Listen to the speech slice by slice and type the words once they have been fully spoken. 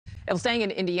Well, staying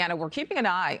in Indiana, we're keeping an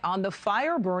eye on the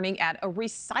fire burning at a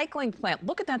recycling plant.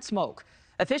 Look at that smoke.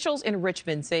 Officials in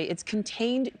Richmond say it's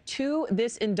contained to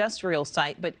this industrial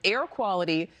site, but air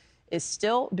quality is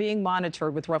still being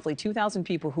monitored with roughly 2,000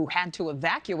 people who had to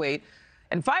evacuate.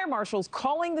 And fire marshals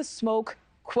calling the smoke,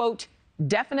 quote,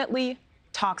 definitely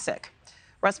toxic.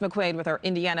 Russ McQuaid with our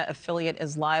Indiana affiliate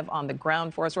is live on the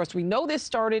ground for us. Russ, we know this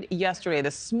started yesterday.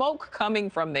 The smoke coming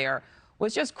from there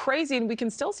was just crazy, and we can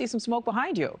still see some smoke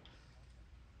behind you.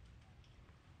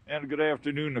 And good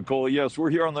afternoon, Nichole. Yes, we're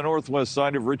here on the northwest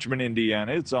side of Richmond,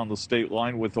 Indiana. It's on the state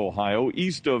line with Ohio,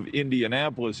 east of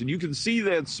Indianapolis. And you can see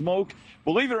that smoke.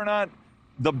 Believe it or not,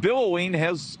 the billowing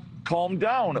has calmed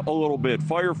down a little bit.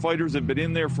 Firefighters have been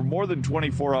in there for more than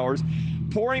 24 hours,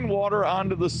 pouring water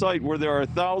onto the site where there are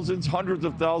thousands, hundreds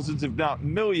of thousands, if not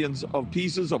millions of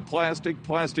pieces of plastic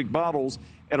bottles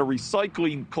at a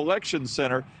recycling collection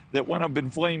center that went up in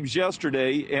flames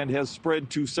yesterday and has spread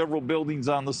to several buildings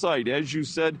on the site. As you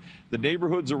said, the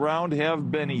neighborhoods around have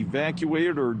been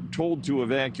evacuated or told to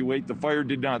evacuate. The fire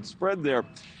did not spread there.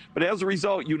 But as a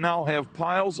result, you now have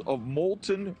piles of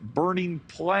molten, burning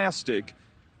plastic,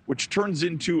 which turns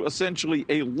into essentially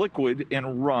a liquid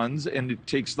and runs, and it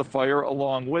takes the fire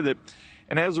along with it.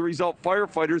 And as a result,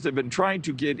 firefighters have been trying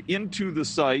to get into the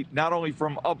site, not only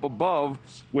from up above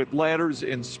with ladders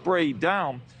and spray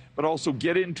down, but also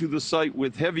get into the site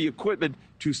with heavy equipment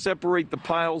to separate the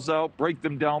piles out, break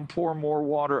them down, pour more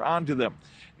water onto them.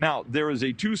 Now, there is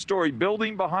a two-story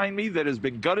building behind me that has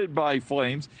been gutted by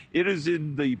flames. It is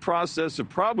in the process of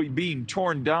probably being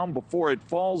torn down before it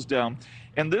falls down.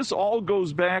 And this all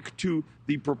goes back to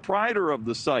the proprietor of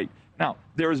the site. Now,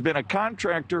 there has been a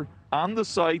contractor on the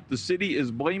site. The city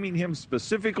is blaming him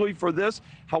specifically for this.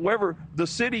 However, the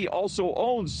city also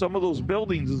owns some of those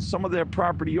buildings and some of that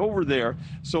property over there.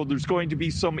 So there's going to be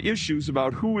some issues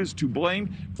about who is to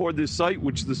blame for this site,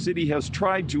 which the city has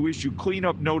tried to issue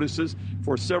cleanup notices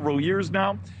for several years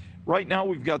now. Right now,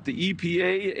 we've got the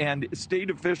EPA and state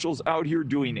officials out here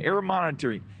doing air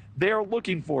monitoring. They are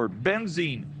looking for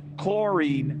benzene,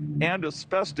 chlorine, and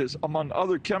asbestos, among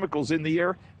other chemicals in the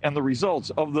air, and the results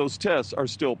of those tests are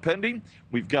still pending.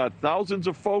 We've got thousands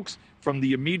of folks from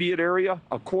the immediate area,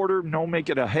 a quarter, no, make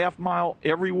it a half mile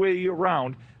every way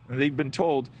around, and they've been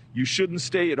told you shouldn't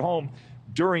stay at home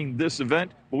during this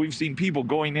event, but we've seen people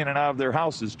going in and out of their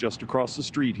houses just across the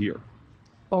street here.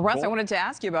 Well, Russ, I wanted to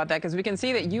ask you about that because we can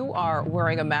see that you are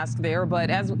wearing a mask there. But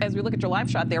as we look at your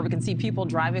live shot there, we can see people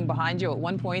driving behind you. At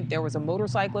one point, there was a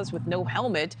motorcyclist with no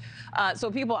helmet. So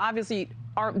people obviously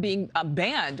aren't being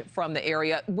banned from the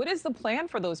area. What is the plan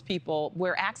for those people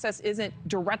where access isn't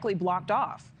directly blocked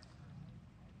off?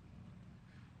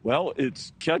 Well,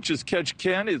 it's catch as catch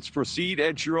can. It's proceed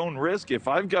at your own risk. If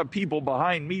I've got people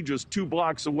behind me just 2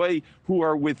 blocks away who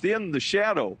are within the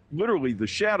shadow, literally the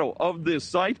shadow of this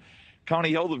site,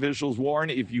 county health officials warn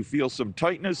if you feel some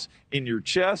tightness in your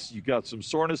chest, you got some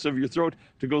soreness of your throat,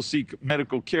 to go seek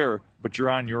medical care, but you're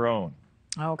on your own.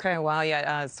 Okay, well,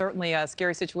 yeah, certainly a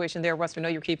scary situation there. Russ, we know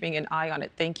you're keeping an eye on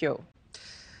it. Thank you.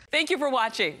 Thank you for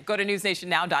watching. Go to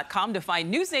newsnationnow.com to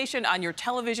find NewsNation on your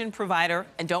television provider.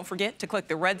 And don't forget to click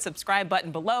the red subscribe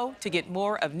button below to get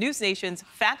more of NewsNation's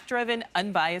fact-driven,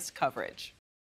 unbiased coverage.